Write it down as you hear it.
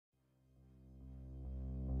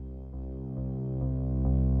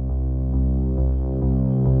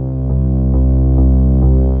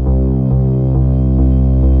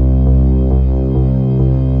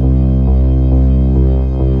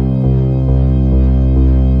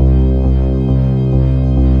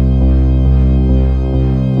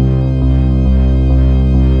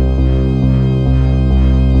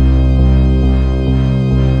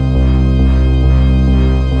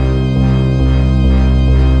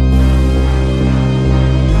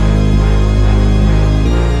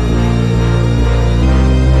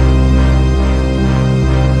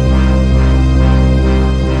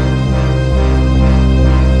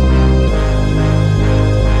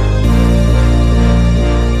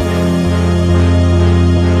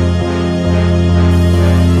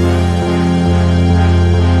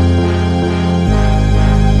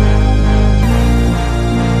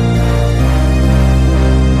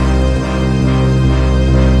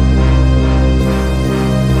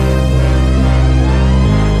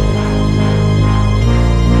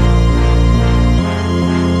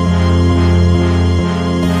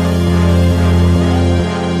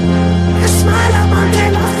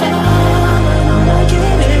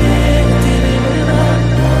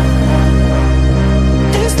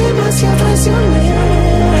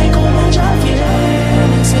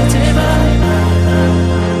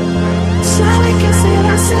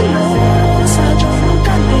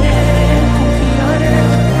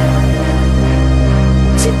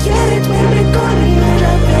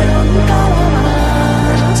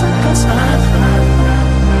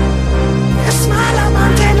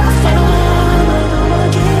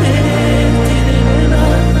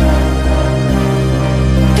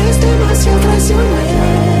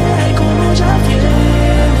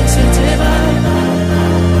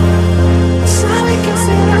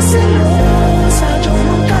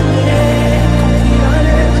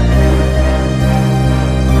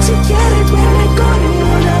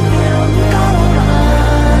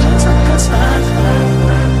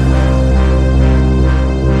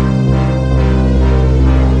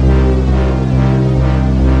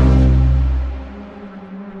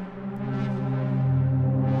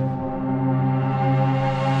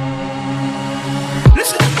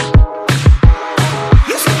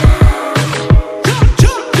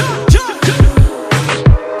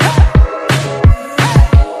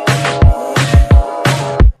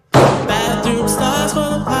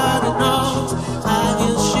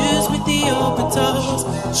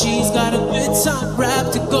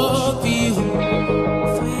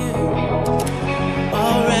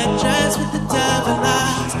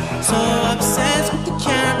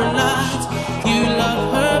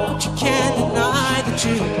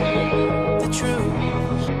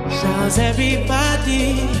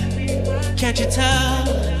everybody. Can't you tell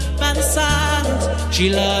by the silence? She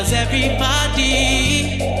loves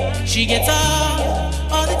everybody. She gets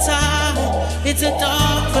all the time. It's a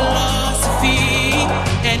dark philosophy,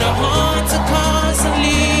 and her heart's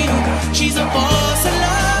constantly. She's a false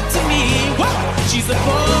alarm to me. Whoa! She's a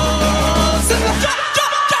false alarm.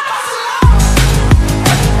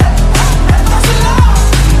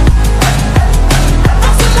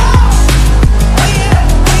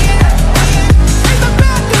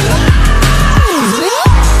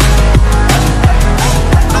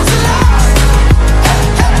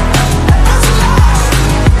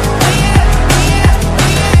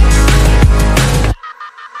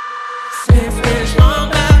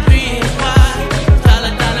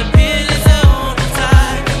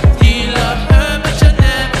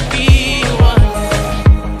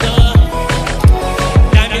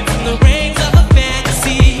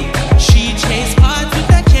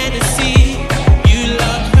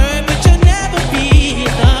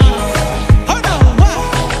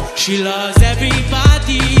 She loves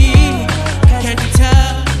everybody. Can't you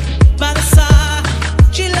tell by the sign?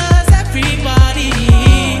 She loves everybody.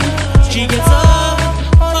 She gets all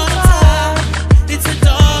the time. It's a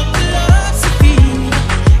dark philosophy,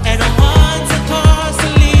 and her heart's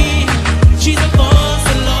constantly. She's a false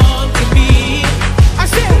alarm to me. I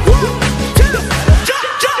said 1, 2, jump,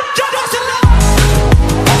 jump, jump, false alarm.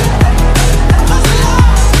 False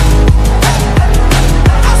alarm.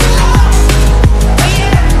 False alarm.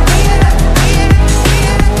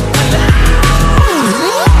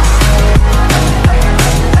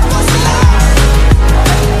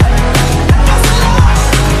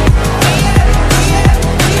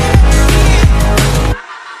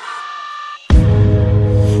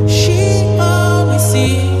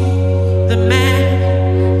 The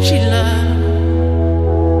man she loved,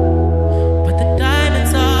 but the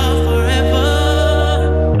diamonds are forever.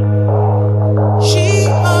 She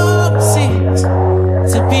always seems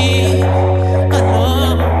to be